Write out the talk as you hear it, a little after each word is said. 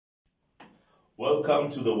Welcome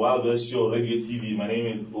to the Wild West Show, Radio TV. My name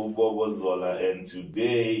is Zola, and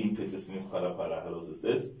today in Petisinis Palapala. Hello,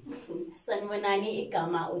 sisters. Sanwanani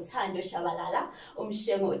igama Thando Shabalala,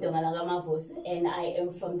 umshengo udongalanga mavose, and I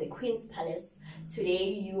am from the Queen's Palace. Today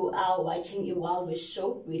you are watching a Wild West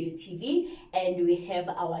Show, Radio TV, and we have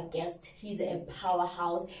our guest. He's a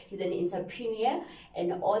powerhouse. He's an entrepreneur,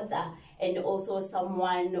 an author, and also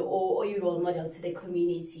someone or a role model to the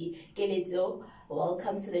community. Keletso,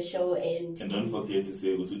 welcome to the show, and don't forget to say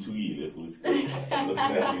Ututuile if it's good. I'm looking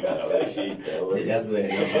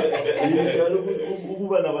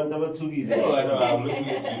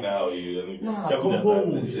at you now.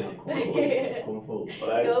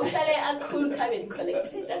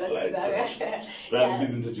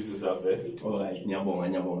 Please introduce yourself there. Alright,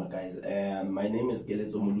 nyabonga guys. My name is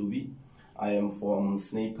Keletso Molubi. I am from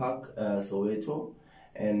Snake Park, Soweto,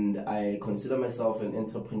 and I consider myself an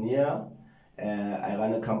entrepreneur. I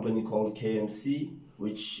run a company called KMC,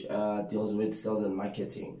 which deals with sales and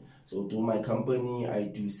marketing. So through my company, I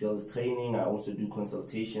do sales training. I also do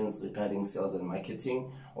consultations regarding sales and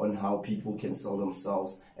marketing on how people can sell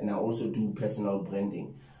themselves. And I also do personal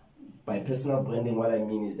branding. By personal branding, what I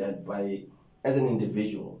mean is that as an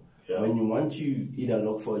individual, when you want to either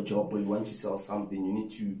look for a job or you want to sell something, you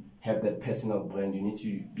need to have that personal brand. You need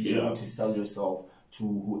to be able to sell yourself to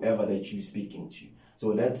whoever that you're speaking to.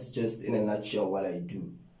 So that's just in a nutshell what I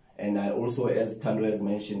do. And I also, as Thando has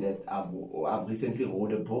mentioned, that I've recently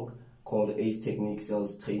wrote a book called Ace Technique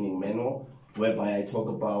Sales Training Manual, whereby I talk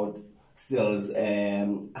about sales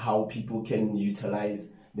and how people can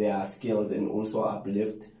utilize their skills and also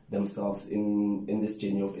uplift themselves in this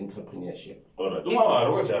journey of entrepreneurship. Alright.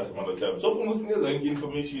 So for most things, I get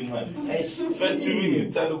information, man. First 2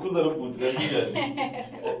 minutes,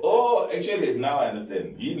 oh, actually, now I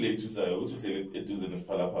understand. You like to say, what you say, it was in this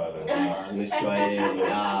palapala. Let's try it.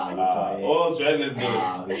 Oh, try let's do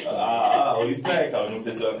it. We strike out. No,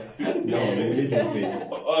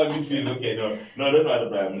 midfield. Okay, no, don't know the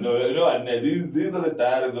prime. No, these are the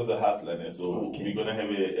diaries of the hustler. So we're gonna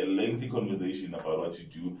have a lengthy conversation about what you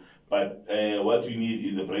do. But what we need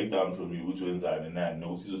is a breakdown from you, which ones are and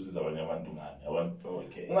no sisters are I want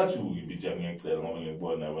not to be jamming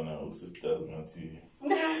born. I want our sisters not to.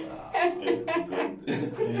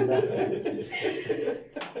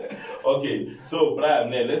 Okay, so Brian,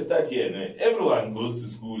 let's start here. Everyone goes to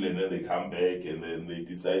school and then they come back and then they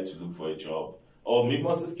decide to look for a job. Or maybe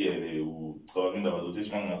most scary who talking about this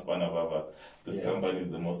company is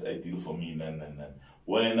the most ideal for me.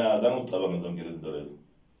 When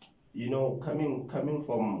you know, coming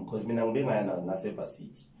from, because Nasepa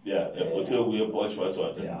City. We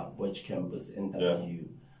Boch campus, NW.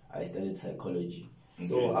 I studied psychology.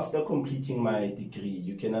 So after completing my degree,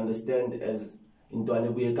 you can understand as in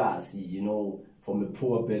you know, from a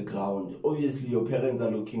poor background, obviously your parents are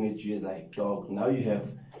looking at you as like, dog, now you have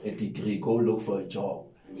a degree, go look for a job.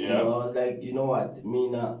 You know, I was like, you know what,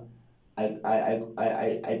 Mina,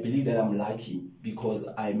 I believe that I'm lucky because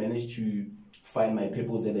I managed to find my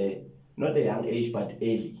purpose at not a young age but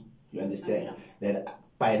early. You understand? That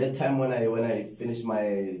by the time when I finished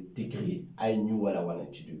my degree, I knew what I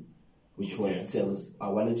wanted to do, which was sales. I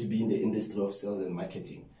wanted to be in the industry of sales and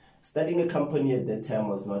marketing. Starting a company at that time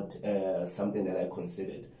was not something that I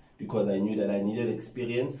considered because I knew that I needed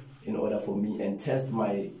experience in order for me and test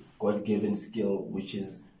my God-given skill, which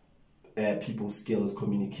is people skills,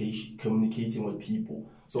 communicating with people.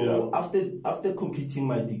 So after completing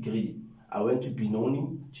my degree, I went to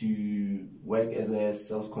Benoni to work as a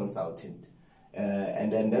sales consultant. And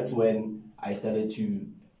then that's when I started to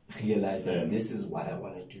realize that this is what I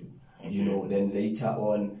want to do. You know, then later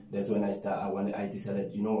on, that's when I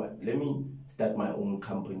decided, you know what, let me start my own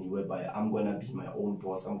company whereby I'm going to be my own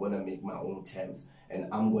boss. I'm going to make my own terms and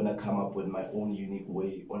I'm going to come up with my own unique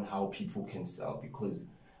way on how people can sell, because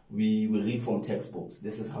we read from textbooks.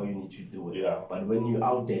 This is how you need to do it. But when you're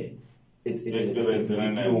out there, it's a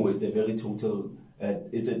very total,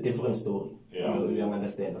 it's a different story. You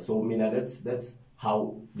understand? So, Mina, that's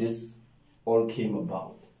how this all came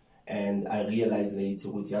about. And I realized later,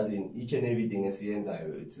 which as in each and everything is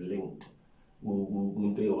it's linked.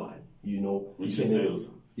 You know, which is sales.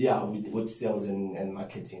 With sales and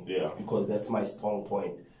marketing. Because that's my strong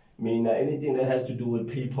point. I mean, anything that has to do with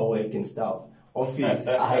paperwork and stuff, office,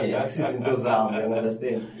 I access into Zam, you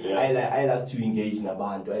understand? I like to engage in a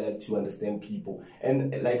band, I like to understand people.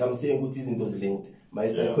 And like I'm saying, what is in those linked, my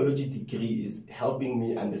psychology degree is helping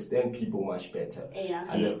me understand people much better.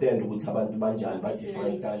 Understand what abantu banjani, but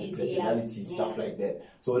different kind of personalities, stuff like that.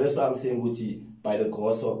 So that's why I'm saying, Guti, by the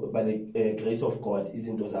grace of God,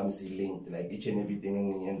 isn't those I'm linked, like each and everything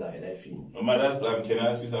in the entire life. Can I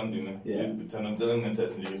ask you something? It's a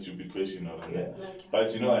stupid question,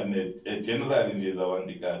 but you know, generally in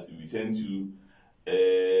we tend to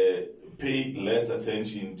pay less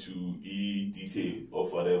attention to detail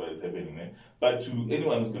of whatever is happening. But to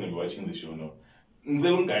anyone who's going to be watching the show now,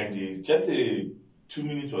 just a 2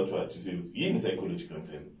 minutes or to say in psychological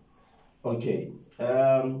plan. Okay.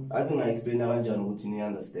 I think I explained what you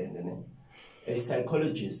understand. A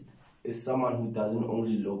psychologist is someone who doesn't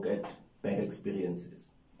only look at bad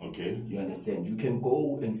experiences. Okay. You understand? You can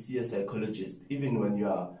go and see a psychologist even when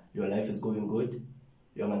your life is going good.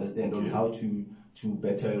 You understand on how to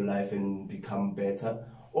better your life and become better.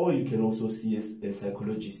 Or you can also see a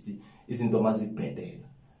psychologist isn't better.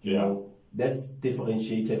 You know, that's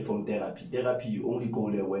differentiated from therapy. Therapy, you only go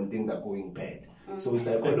there when things are going bad. So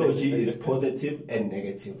psychology is positive and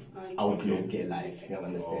negative outlook in life. You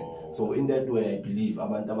understand? So in that way, I believe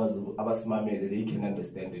they can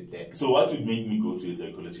understand it better. So what would make me go to a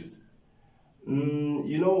psychologist?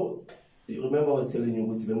 You know, remember I was telling you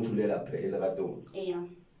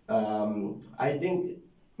I think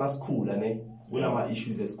that's cool, when my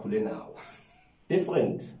issues is cool now.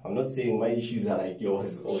 Different. I'm not saying my issues are like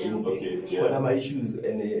yours or anything. Okay. What are my issues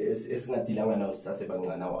and it's not dealing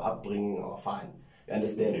with our upbringing or fun. You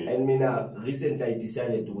understand? Okay. And recently I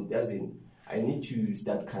decided I need to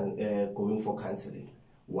start going for counseling.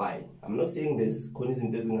 Why? I'm not saying things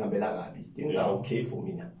are okay for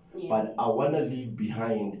me now. But I wanna leave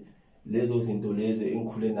behind those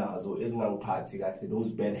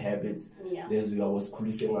bad habits, I was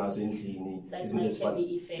cruising as in cleaning.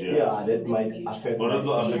 That might affect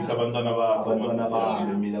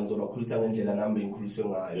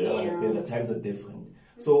understand the times are different.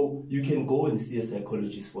 So you can go and see a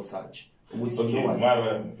psychologist for such. Okay, I'm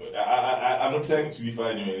not trying to be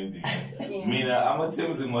funny or anything. I'm not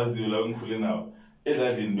telling now. It's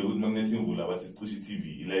like in the magnetic vula, but it's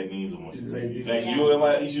TV. Like you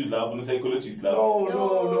have issues now from the psychologist. No,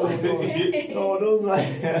 those are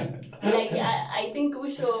like I think we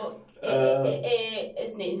show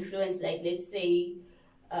as an influence, like let's say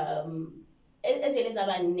as it is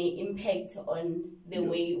an impact on the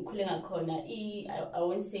way cooling a corner. I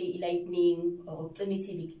won't say lightning or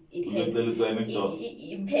primitive. It had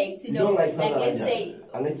impact. You know, like let's say.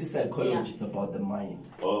 And it is psychology, it's about the mind.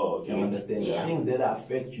 Oh, okay. You understand? Things that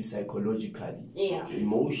affect you psychologically.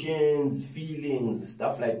 Emotions, feelings,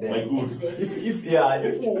 stuff like that. If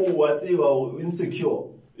whatever insecure.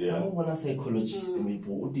 Someone want a psychologist, maybe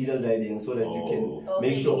deal lighting so that you can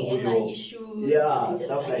make sure issues,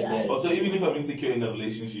 stuff like that. Also, even if I'm insecure in a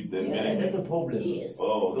relationship, then that's a problem. Yes.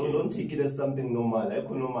 Oh, okay. So don't take it as something normal.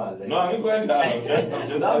 No, I'm going to. I'm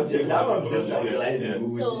just analyzing.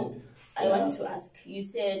 So I want to ask. You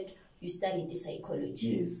said you studied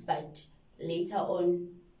psychology, but later on,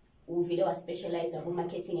 you were specialized in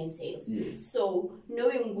marketing and sales. So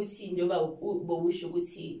knowing ukuthi njoba bobusho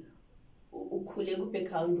ukuthi ukhule ku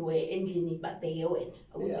background where endlini babheke wena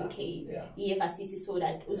ukuthi okay i-university so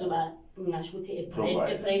that uzoba ngisho ukuthi a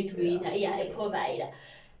breadwinner, a provider.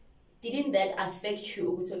 Didn't that affect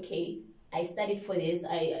you ukuthi okay, I studied for this,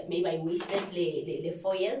 maybe I wasted the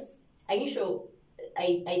 4 years? I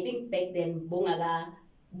think back then bongaka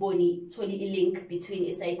boni totally link between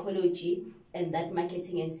a psychology and that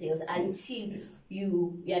marketing and sales until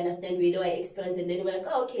you understand where do I experience, and then you're like,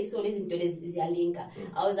 oh, okay, so listen to this is your link.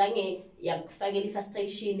 I was like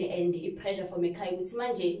frustration and pressure from a kai with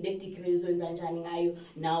manje degree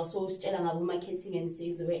now so still marketing and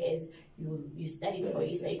sales, whereas you studied for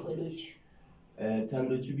your psychology.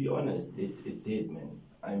 Thando, to be honest, it did, man.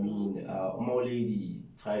 I mean, my lady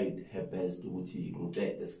tried her best to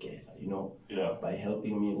get the scale, you know, by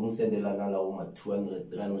helping me. 200,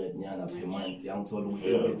 300 nyana per month. Young told me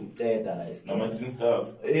to get that.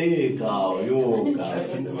 Stuff. Hey, cow, yo,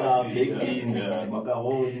 stuff, big beans,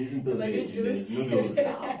 macaroni, noodles,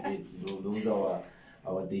 those are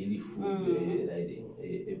our daily food.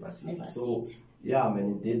 So, yeah,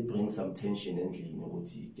 man, it did bring some tension and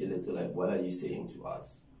Keletso, like, what are you saying to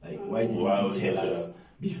us? Like, why did you tell us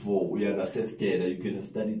before we are not scared that you could have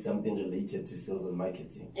studied something related to sales and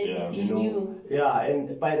marketing? You know?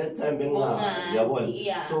 And by that time,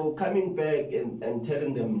 so coming back and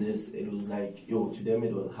telling them this, it was like, to them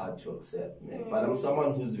it was hard to accept, man. But I'm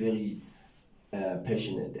someone who's very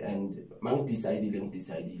passionate, and I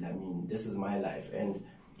mean, this is my life, and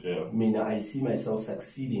I see myself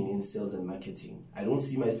succeeding in sales and marketing. I don't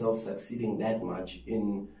see myself succeeding that much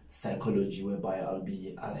in psychology, whereby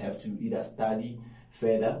I'll have to either study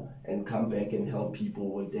further and come back and help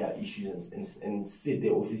people with their issues and sit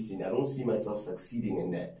their office in. I don't see myself succeeding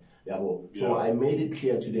in that. So I made it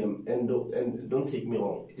clear to them, and don't take me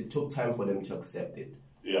wrong, it took time for them to accept it.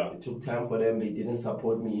 It took time for them. They didn't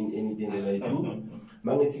support me in anything that I do.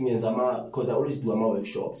 Because I always do my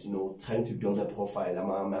workshops, trying to build a profile. I'm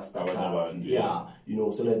a master class.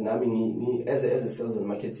 So that as a sales and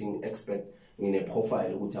marketing expert in a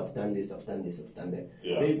profile, which I've done this, I've done that.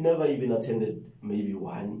 They've never even attended maybe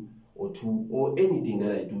one or two or anything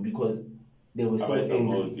that I do because they were so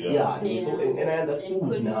angry. They were so angry. And I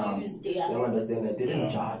understood now. I understand that they didn't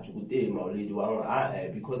judge with them already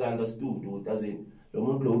because I understood who doesn't.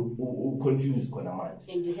 Who confused and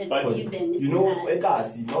you had to give them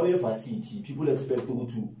varsity, people expect to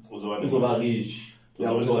rich. We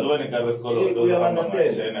understand.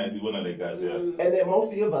 And then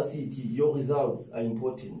more varsity, your results are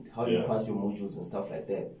important. How you pass your modules and stuff like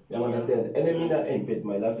that. You understand? And then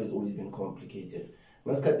my life has always been complicated. I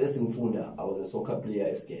was a soccer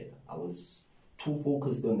player. I was too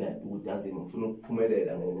focused on that.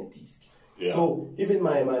 So even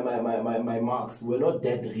my marks were not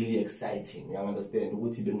that really exciting. You understand?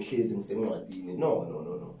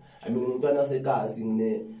 No. I mean, umntwana sekasi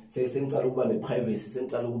sengicala ukuba neprivacy,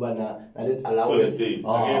 sengicala ukuba na allowance. You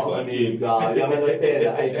understand?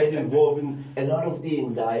 I get involved in a lot of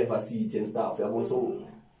things that I ever see and stuff. So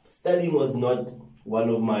studying was not one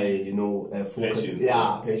of my, focus.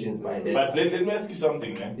 Patience. But let me ask you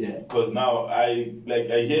something, man. Because now I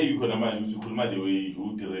hear you can imagine the way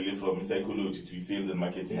you relate from psychology to sales and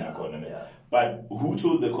marketing economy. But who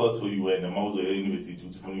chose the course for you when the Mauzo University to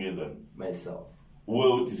myself.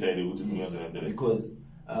 Who decided who to because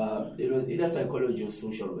it was either psychology or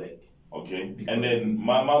social work. Okay. And then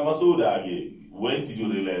Mama Soda, when did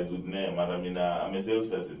you realize with name I'm a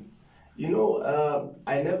salesperson?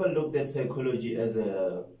 I never looked at psychology as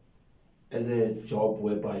a job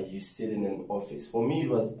whereby you sit in an office. For me, it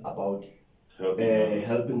was about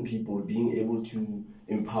helping people, being able to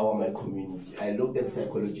empower my community. I looked at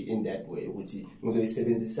psychology in that way, which is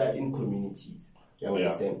in communities. You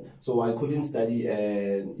understand? So I couldn't study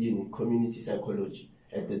in community psychology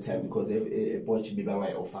at the time because a bunch of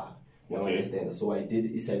offer. You understand? So I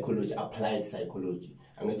did psychology, applied psychology.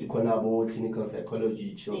 I'm going to call clinical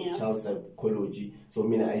psychology, child psychology. So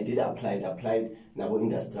I did applied now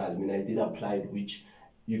industrial. I did applied, which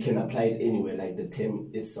you can apply it anywhere. Like the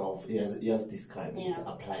term itself, it has described it's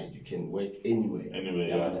applied. You can work anywhere.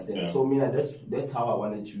 You understand? So that's how I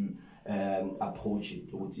wanted to approach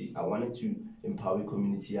it. I wanted to empower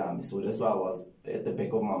community army. So that's why I was at the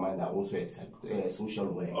back of my mind. I also had social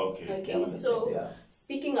work. Okay. So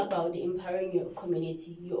speaking about empowering your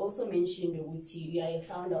community, you also mentioned you are a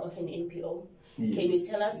founder of an NPO. Yes, can you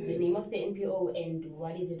tell us the name of the NPO and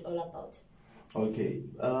what is it all about? Okay.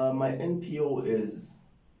 My NPO is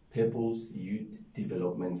People's Youth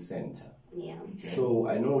Development Center. So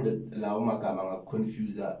I know that Laumaka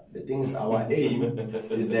confuser. The thing is, our aim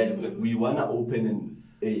is that we want to open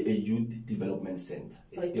a youth development center,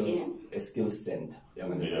 a skills center. You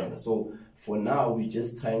understand? So for now, we're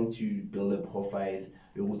just trying to build a profile.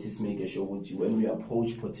 We just make sure when we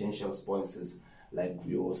approach potential sponsors, like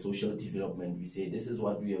your social development, we say this is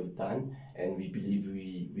what we have done, and we believe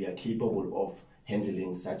we are capable of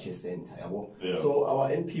handling such a center. So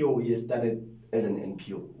our NPO started as an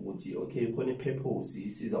NPO. Okay, purpose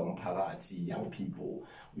is our party, young people.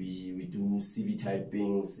 We do CV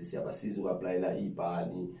typings, siyabasiza apply la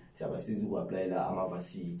ibani, siyabasiza apply la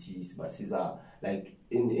amavasiti, siyabasiza like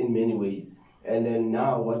in many ways. And then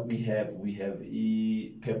now what we have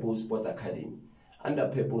Purpose Sports Academy. Under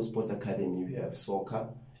Purpose Sports Academy we have soccer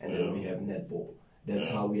and then we have netball. That's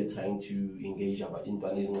how we are trying to engage our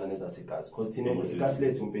international zasekas. Because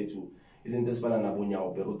isn't this fana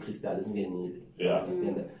nabonya pero crystal isingenile.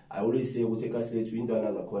 Understand that? I always say ukuthi ekaslethu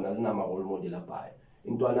intwana zakhona azinama role model apaya.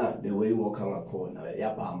 Intwana the way walka ngakhona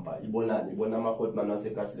yabamba ibona ama hotman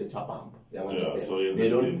wasekaslethu abamba. You understand? So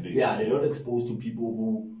they're not exposed to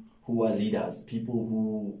people who are leaders, people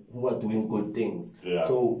who are doing good things.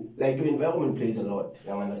 So like your environment plays a lot,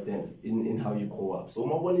 you understand, in how you grow up. So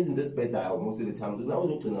my one isn't this better most of the time because now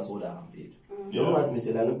we're not so damn fit. You know as me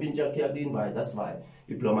say no pincha kia invite, that's why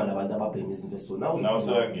diploma nabantu ababhemisa so now we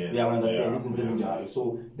understand isn't njalo.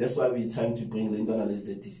 So that's why we're trying to bring le ntwana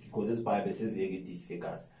lezi disc because this Bible says yeke disc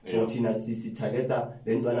gas. So thina sisi targeta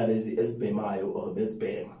le ntwana lezi esibhemayo or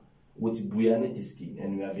besibhema. which buyane diskin,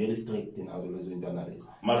 and we are very strict in how to analyze.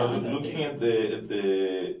 Looking at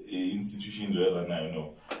the institution right now, you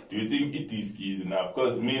know, do you think it is enough?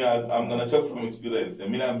 Because I'm gonna talk from experience.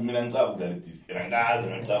 And when I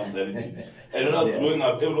was growing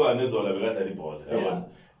up, everyone is all about the ball. Yeah.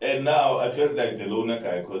 And now I felt like the loner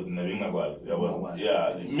guy because Nabinga was.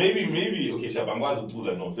 Yeah, maybe okay, Shabangwas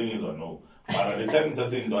Utula, no, saying is or no. But at the time, I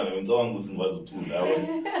said, no, when someone was Utula.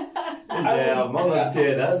 Yeah, Mama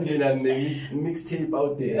Ted has been a mixtape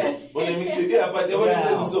out there. Well, a mixtape, yeah, but so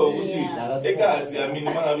I mean,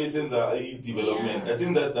 development. I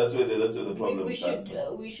think that's where the problem starts.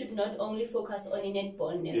 We should not only focus on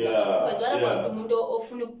netball necessarily. Because what about Mundo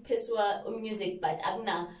often peswa music, but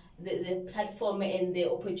Agna. The platform and the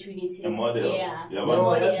opportunities. A model. Yeah.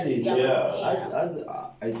 As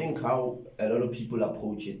I think how a lot of people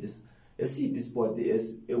approach it, this sport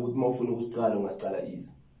is a good more for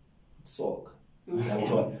is sock.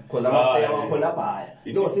 Because I'm gonna buy.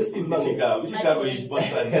 No, it's Chicago is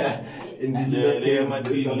indigenous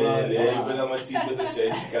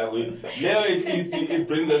Chicago. Now at least it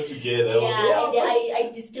brings us together. I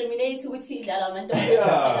discriminate with each other.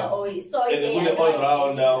 So and all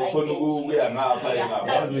round now, we are now.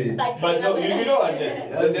 But no, you know what?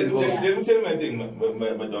 Let me tell you one thing,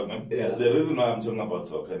 my dog. The reason why I'm talking about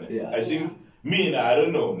soccer, I think I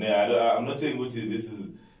don't know. I'm not saying this is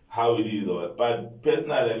how it is, but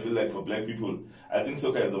personally, I feel like for black people, I think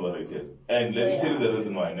soccer is overrated. And let me tell you the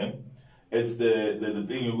reason why. It's the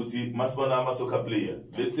thing you would see, I'm a soccer player.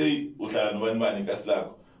 Let's say, we have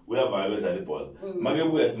violence at the ball.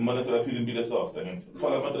 Magabu is Monasala Pilim Bida soft. I mean,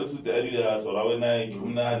 Falamatra to the Adidas or Awenai,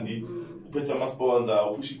 Kumnandi, put some sponsor,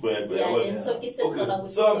 or push it.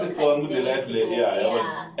 So I'm the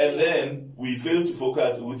and then we fail to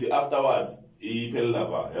focus with it afterwards. And then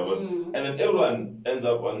everyone ends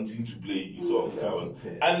up wanting to play songs. And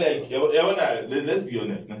like, let's be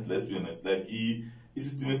honest. Like, if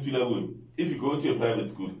you go to a private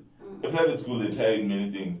school, they try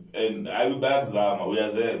many things. And I will back Zama, we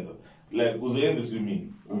are Zens. Like, Uzoenzi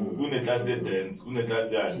swimming, class dance,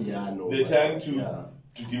 class they're trying to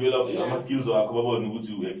develop skills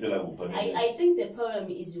to excel. I think the problem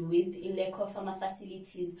is with a lack of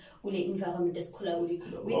facilities, with the environment,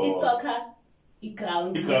 with the soccer.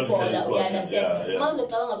 Ground ball, we understand.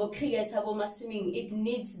 About cricket, about swimming, it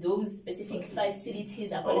needs those specific facilities.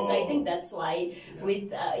 So I think that's why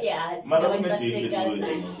with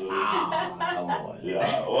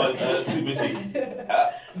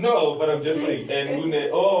no, but I'm just saying, and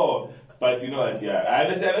but you know what, I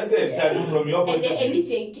understand from your point of view.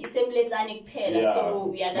 So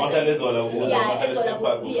we understand.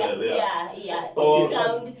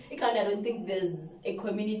 I don't think there's a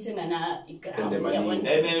community and a ground. And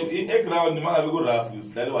then ground,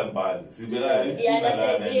 that one bad.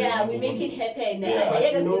 We make it happen.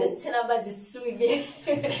 I just want to tell about the swimming.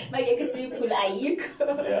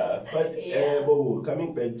 But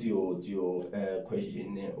coming back to your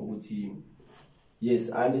question,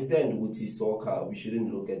 yes, I understand Uti soccer. We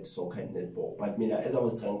shouldn't look at soccer and netball. But as I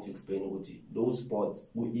was trying to explain, Uti, those sports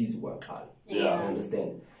is work hard. I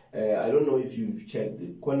understand. I don't know if you've checked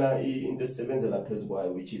the corner in the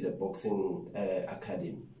 7th which is a boxing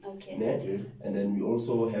academy. Okay. And then we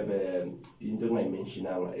also have a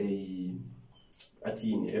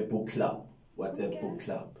book club. Book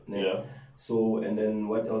club. So, and then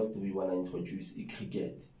what else do we want to introduce?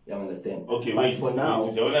 Cricket. You understand? Okay, but wait. For now, I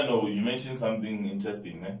want to know. You mentioned something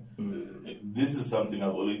interesting. This is something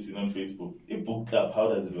I've always seen on Facebook. A book club. How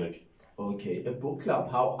does it work? Okay, a book club.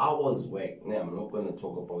 How ours work? I'm not going to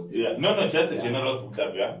talk about this. Yeah, no, just a general book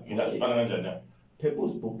club. Yeah, you have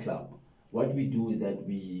People's book club. What we do is that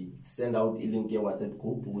we send out Ilinke WhatsApp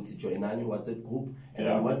group, which join any WhatsApp group, and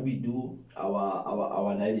then what we do,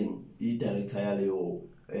 our lighting, director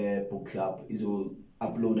book club is to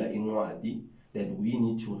upload in that we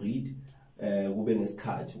need to read.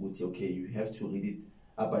 Okay, you have to read it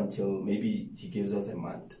up until maybe he gives us a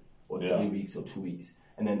month or 3 weeks or 2 weeks,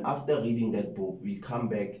 and then after reading that book, we come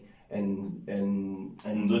back and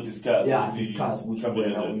discuss which stuff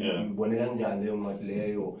like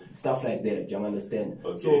that. You understand?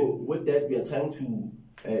 Okay. So with that, we are trying to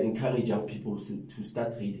encourage young people to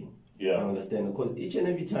start reading. Yeah. I understand, because each and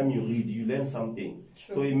every time you read, you learn something.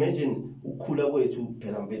 True. So imagine ukhula kwethu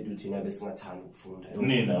phela mfethu thina besingathanda ukufunda.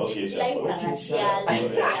 Nina, okay, library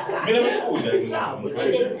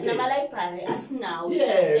asinaw.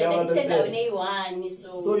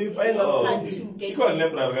 So you find out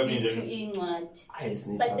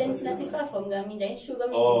but then sinasifa from Gaminda in Sugar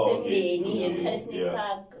Meeting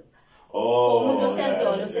park.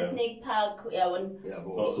 Snake Park,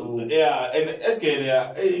 So yeah, and SK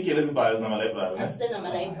there, you can buy as library.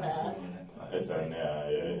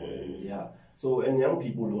 Yeah. So and young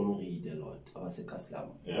people don't read a lot.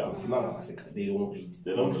 Yeah. They don't read.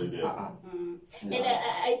 They don't read. And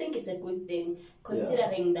I think it's a good thing,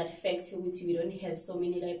 considering that fact which we don't have so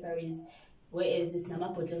many libraries. Whereas this nama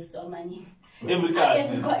bottle store money. Every class.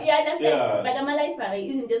 Yeah, I understand. But the library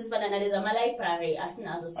isn't just fun, and there's a library as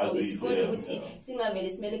nazo. So it's good to see singa very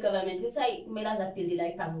smelly government. Which I melaza build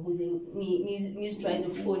like using news tries to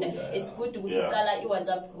phone. It's good to color your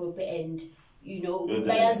WhatsApp group and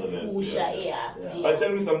players push. Yeah. But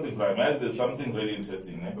tell me something, Prime. There's something very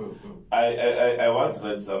interesting. I once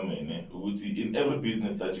read somewhere in every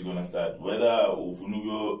business that you're gonna start, whether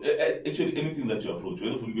actually anything that you approach,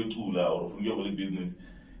 whether you tool or you business,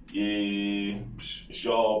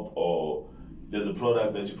 shop or there's a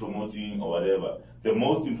product that you're promoting or whatever, the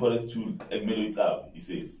most important tool he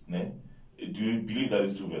says, do you believe that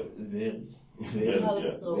is true? Very.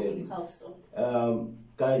 How so?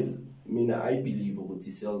 Guys, I believe what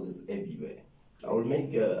sales is everywhere.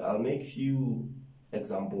 I'll make few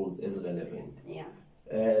examples as relevant. Yeah.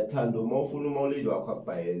 Thando mawufuna do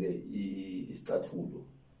akwabhayele istathulo,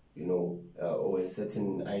 or a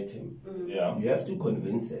certain item. Yeah. You have to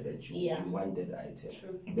convince her that you want that item.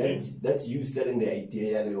 True. That's you selling the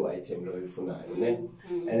idea of your item. And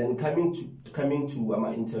then coming to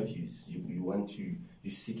our interviews, you're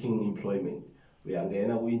seeking employment. We are going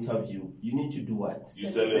to interview. You need to do what? You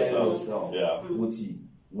sell yourself. Yeah.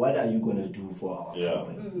 What are you going to do for our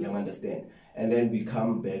company? You understand? And then we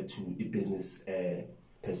come back to a business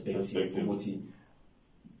perspective.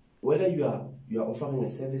 Whether you are offering a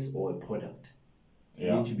service or a product,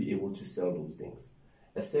 you need to be able to sell those things.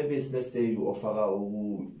 A service, let's say you offer,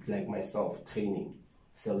 like myself,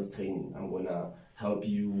 sales training. I'm going to help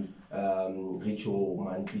you reach your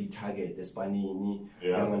monthly target. You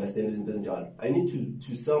understand this? I need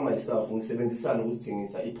to sell myself in 70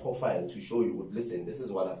 things, a profile to show you, listen, this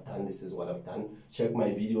is what I've done, check my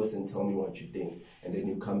videos and tell me what you think. And then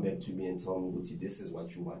you come back to me and tell me, this is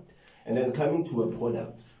what you want. And then coming to a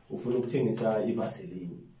product, you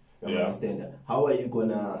understand that? How are you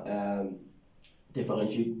gonna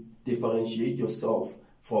differentiate yourself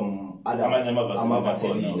from other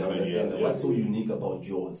Vaseline? What's so unique about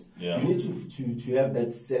yours? You need to have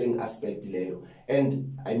that selling aspect there.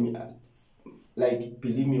 And I mean,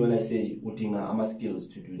 believe me when I say I'm skills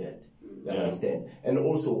to do that. You understand? And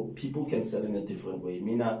also, people can sell in a different way.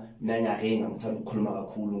 Mina nanya I'm telling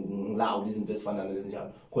you, loud isn't this fun and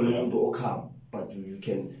but you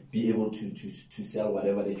can be able to sell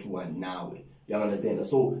whatever that you want now. You understand?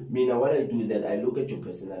 So, what I do is that I look at your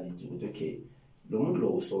personality. Okay,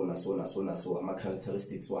 my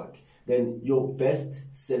characteristics work. Then your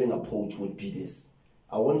best selling approach would be this.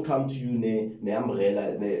 I won't come to you ne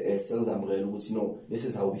umbrella, sales umbrella, which this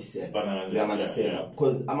is how we sell. You understand?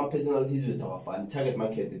 Because our personalities with our fan, target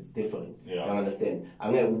market is different. You understand?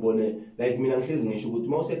 I'm like me and his nation with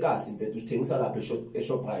most gas in fact to things are a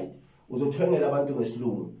shop right. I'm not saying that's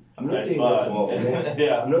wrong. I'm not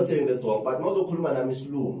saying that's wrong, but most of them are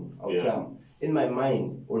slow. In my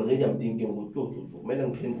mind, already I'm thinking, so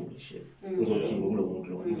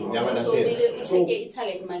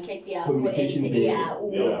target market, communication.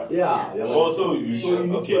 Also, so you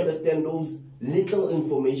need to understand those little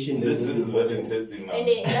information. This is very interesting now. And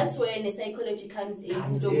that's where the psychology comes in.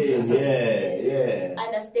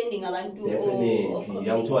 Understanding about definitely.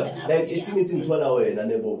 Like it's in 12 hours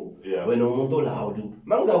and when umuntu loud.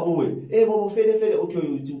 Mangizakuwe, bobo fele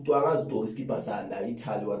okay to angazi to skipper sanda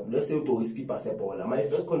Italy what let's say to skipper sebola. My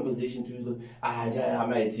first conversation to you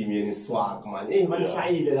my team in swag man. Man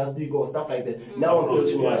shy last week or stuff like that. Now I'm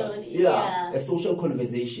building a social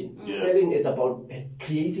conversation. Selling is about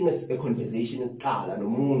creating a conversation and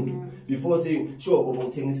before saying sure bobo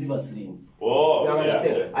thengisa Vaseline. Oh, you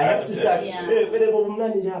understand? I have to start.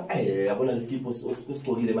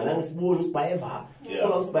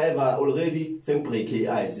 Already same break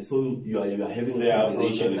eyes. So you are having a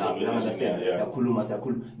conversation now. You understand?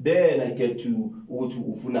 Then I get to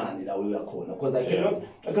ufunani la we are corner. Because I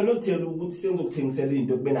cannot tell you what things of things selling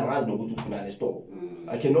don't mean I no go to funani store.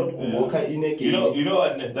 I cannot walk in a you know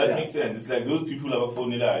what that makes sense. It's like those people have a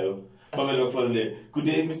phone good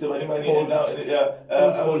day, Mr. Calling.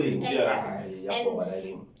 And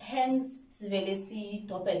hence, Svelesi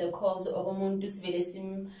top at the calls or Montus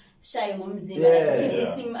Velesim shy like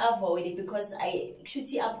sim avoid it because I should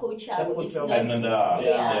approach her. It's not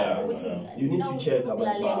you need to check about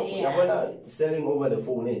selling over the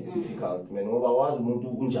phone is difficult.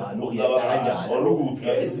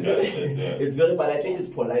 It's very, but I think it's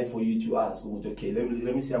polite for you to ask, okay,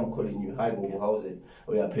 let me say I'm calling you. Hi Bobo, how's it?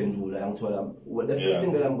 Oh yeah, Pendula. The first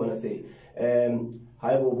thing that I'm gonna say,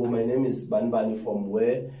 hi Bobo, my name is Banbani from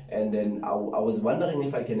where? And then I was wondering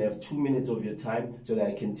if I can have 2 minutes of your time so that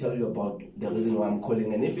I can tell you about the reason why I'm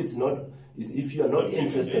calling. And if it's not, if you are not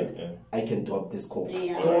interested, I can drop this call.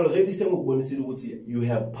 So already saying you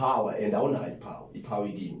have power, and I don't have power. It's power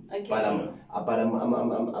game. But I'm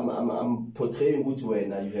portraying which way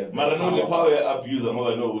now you have. But I know the power abuse. I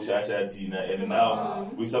know and now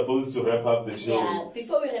we're supposed to wrap up the show. Yeah,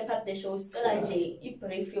 before we wrap up the show, still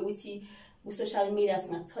brief with social media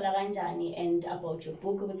and about your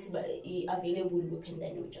book available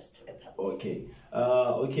just to wrap up. Okay.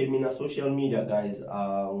 Okay, mina social media guys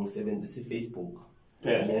ngisebenzisa Facebook.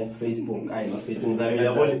 Facebook, I'm a fit no,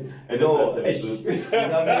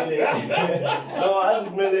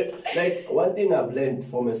 like one thing I've learned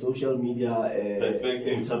from a social media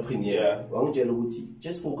perspective entrepreneur,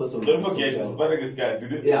 just focus on. Don't forget, focus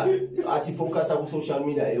on social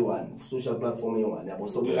media A1, social platform A1.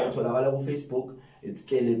 So Facebook, it's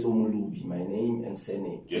Keletso Molubi, my name and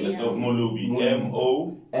surname. Keletso Molubi,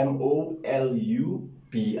 Molubi.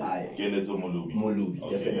 Keletso Molubi. Molubi,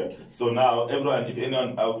 definitely. So now, everyone, if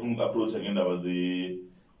anyone approach again about the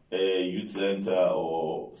youth center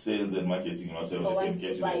or sales and marketing, or wants to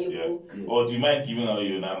buy your book. Yes. Or do you mind giving out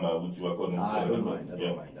your number? I don't mind.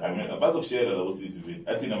 I mean, about to share that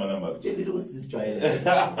I think my number. This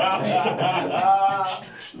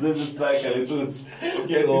is like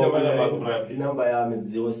okay, the number I am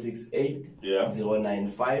is 068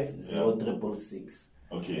 095 0666.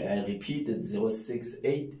 Okay. I repeat it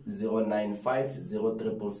 068 095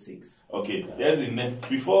 0666. Okay.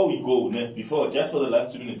 Before we go, just for the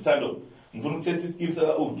last 2 minutes, Thando, I'm going to tell skills I'm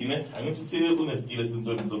going to tell you the skills in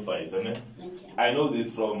so far. I know this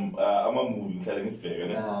from I'm a movie telling this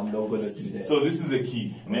player. I'm not going to do that. So this is a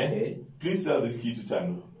key. Okay. Please tell this key to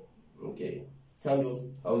Thando. Okay.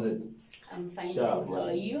 Thando, how's it? I'm fine. Sharp, so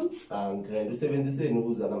are you? I'm great. You 76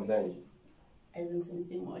 knows and I'm flying. As in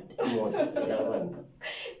something more.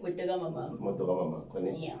 Mama.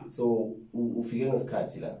 Yeah. So ufike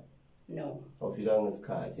ngesikhathi la? No. Awufika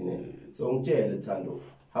ngesikhathi ne. So ngitshele Thando,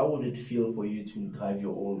 how would it feel for you to drive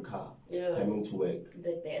your own car coming to work?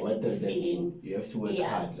 The best what does feeling. You have to work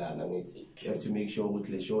hard la nangithi. You have to make sure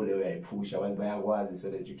ukuthi le show leyo uyayiphusha abantu bayakwazi so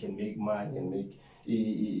that you can make money and make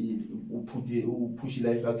push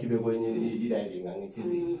life yakho ibe kwenye idiving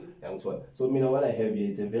angithi yangithola. So mina what I have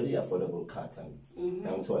here, it's a very affordable car time.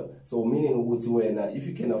 Yangithola. So meaning ukuthi wena if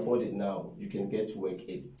you can afford it now, you can get to work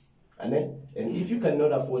early. And if you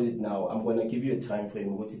cannot afford it now, I'm going to give you a time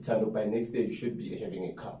frame. By next day, you should be having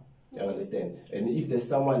a car. You understand? And if there's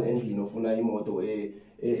someone funa imoto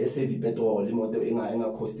save petrol, imoto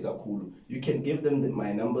enga cost kakhulu, you can give them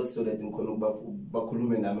my numbers so that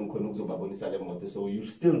bakhulume nami ngikhona ukuzobabonisa le moto, so you'll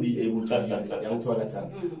still be able to use it.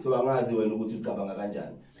 So angazi wena ukuthi ucabanga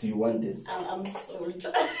kanjani. Do you want this? I'm sold.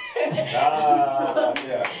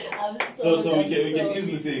 Yeah. I'm sold. So we can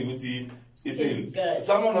easily say Guti.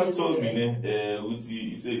 Someone has told me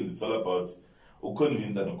he says it's all about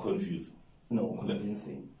convince and confuse. No,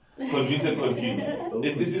 convincing. Convince and confuse.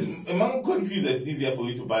 It's among confused, it's easier for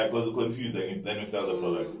you to buy because confused then you sell the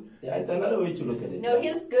product. Yeah, it's another way to look at it. No,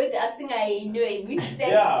 he's good. I think I know it.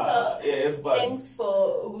 Thanks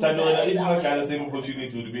for Thando, if you have the same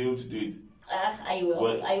opportunity to be able to do it. I will.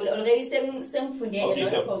 Well, I will already send for okay, we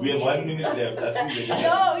have 1 minute left. I see the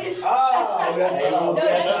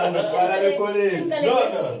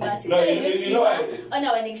No, you know what? On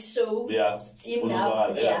our next show. Yeah. You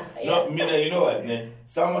know what?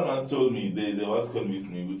 Someone once told me, they once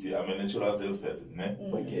convinced me, I'm a natural salesperson.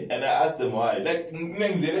 Okay. And I asked them why. Like,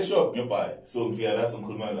 they shop you buy. So if you had some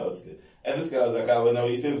cool man out there. And this guy was like, when I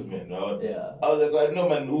was a salesman. Yeah. I was like, no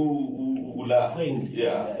man who laugh.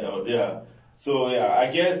 Yeah. So yeah,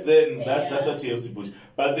 I guess then that's what you have to push.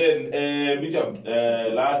 But then,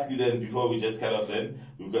 lastly then, before we just cut off then,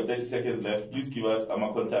 we've got 30 seconds left. Please give us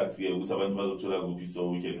our contacts here with so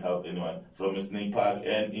we can help anyone from a snake park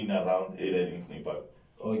and in around a Snake Park.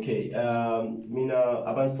 Okay, mina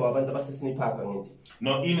abantu for abantu abasesnipark angithi.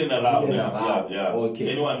 No, in and around. Yeah.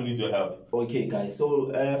 Okay. Anyone who needs your help. Okay, guys.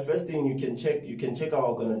 So first thing you can check our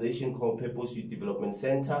organization called Purpose Youth Development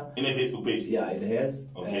Center. In a Facebook page. Yeah, it has.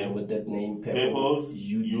 Okay. With that name, Purpose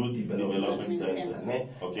Youth Development Center.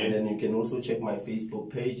 Okay. And then you can also check my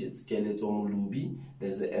Facebook page. It's Keletso Molubi.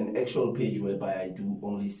 There's an actual page whereby I do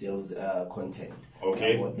only sales content.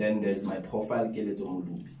 Okay. Then there's my profile, Keletso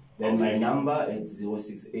Molubi. Then my number is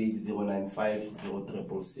 068 095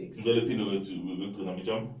 0666.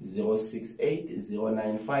 068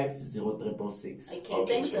 095 0666. Okay,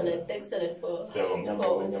 thanks a lot for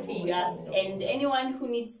figure. And anyone who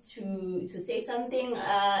needs to say something,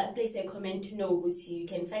 place a comment to know. You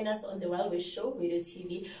can find us on the Wild West Show,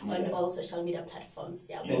 RadioTV, on all social media platforms.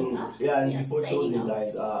 And before closing,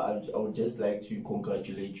 guys, I would just like to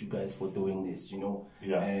congratulate you guys for doing this,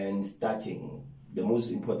 and starting. The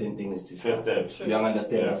most important thing is to first step. You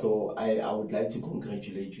understand? Yeah. So I would like to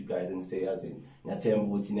congratulate you guys and say as in next time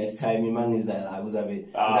man is something.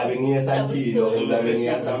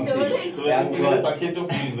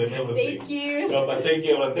 Thank you. But thank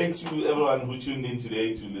you everyone. Thanks to everyone who tuned in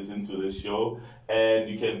today to listen to this show, and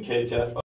you can catch us